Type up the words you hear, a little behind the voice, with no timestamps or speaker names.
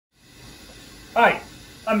Hi,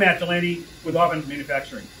 I'm Matt Delaney with Auburn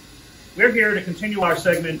Manufacturing. We're here to continue our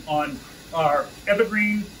segment on our Ever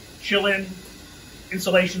Green chill-in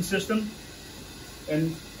insulation system.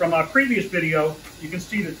 And from our previous video, you can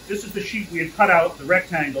see that this is the sheet we had cut out, the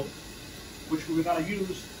rectangle, which we were going to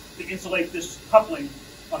use to insulate this coupling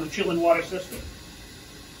on the chill-in water system.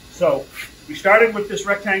 So we started with this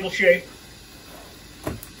rectangle shape,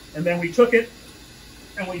 and then we took it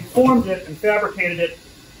and we formed it and fabricated it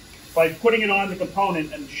by putting it on the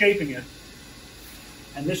component and shaping it.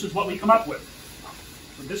 And this is what we come up with.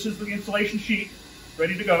 So this is the insulation sheet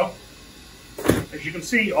ready to go. As you can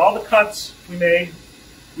see, all the cuts we made,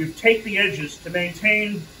 we've taped the edges to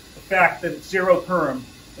maintain the fact that it's zero perm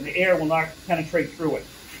and the air will not penetrate through it.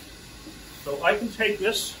 So I can take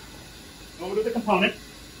this over to the component.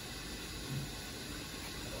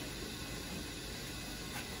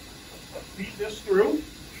 Feed this through.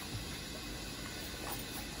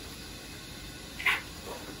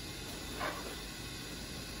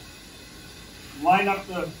 Line up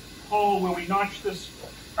the hole where we notch this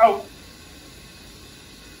out.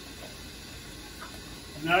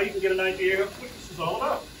 And now you can get an idea of what this is all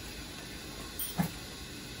about.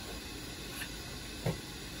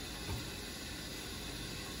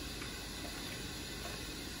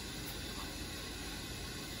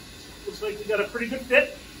 Looks like we got a pretty good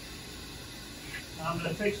fit. Now I'm going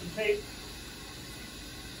to take some tape.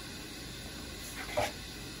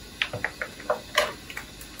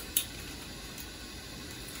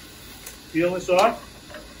 Peel this off.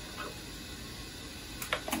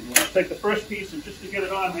 We'll take the first piece and just to get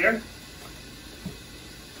it on there.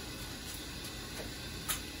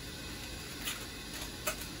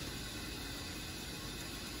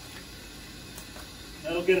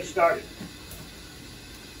 That'll get it started.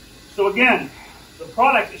 So again, the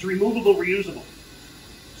product is removable, reusable.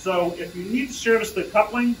 So if you need to service the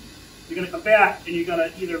coupling, you're going to come back and you're going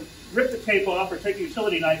to either rip the tape off or take a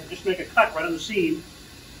utility knife and just make a cut right on the seam.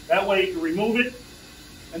 That way you can remove it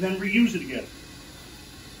and then reuse it again.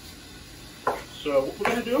 So what we're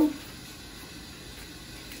going to do,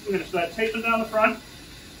 we're going to start taping down the front.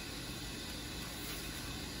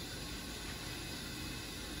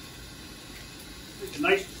 Make a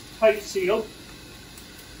nice tight seal,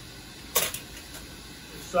 as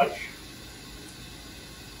such.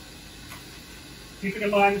 Keeping in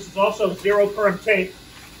mind this is also zero perm tape,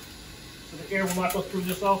 so the air will not go through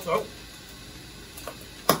this also.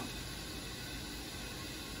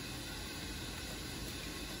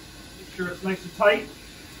 Sure it's nice and tight.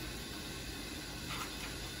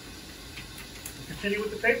 And continue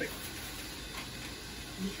with the taping.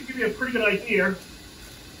 This should give you a pretty good idea of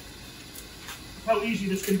how easy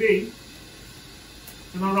this can be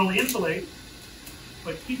to not only insulate,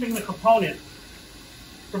 but keeping the component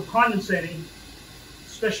from condensating,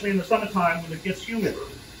 especially in the summertime when it gets humid.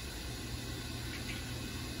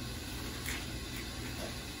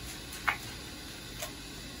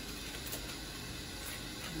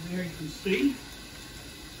 There you can see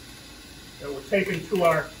that we're taping to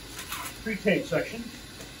our pre-tape section.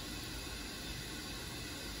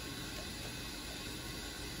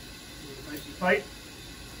 Nice and tight.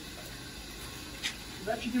 So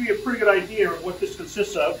that should give you a pretty good idea of what this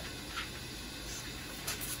consists of.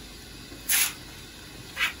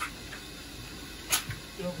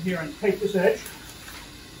 Go over here and tape this edge.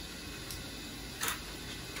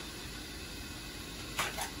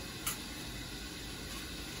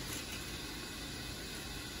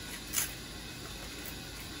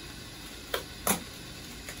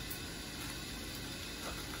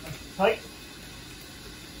 Tight.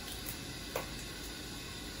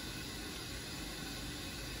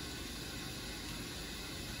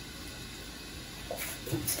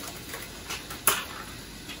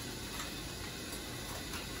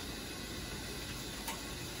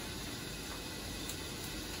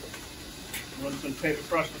 Run some tape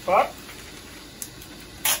across the top.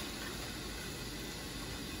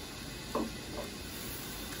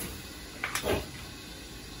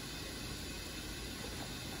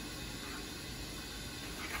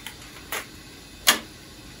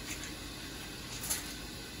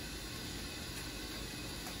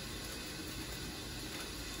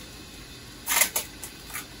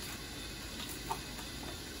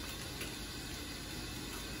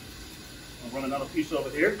 Run another piece over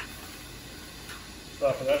here.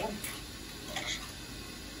 Stop for that one.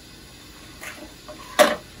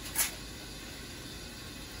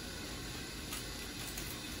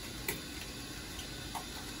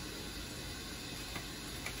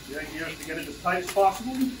 The idea is to get it as tight as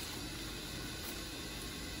possible.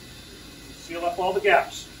 Seal up all the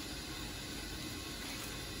gaps.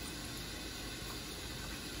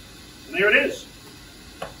 And there it is.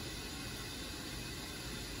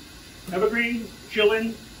 Evergreen,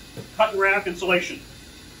 chill-in, cut and wrap insulation.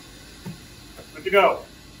 Good to go.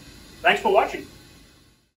 Thanks for watching.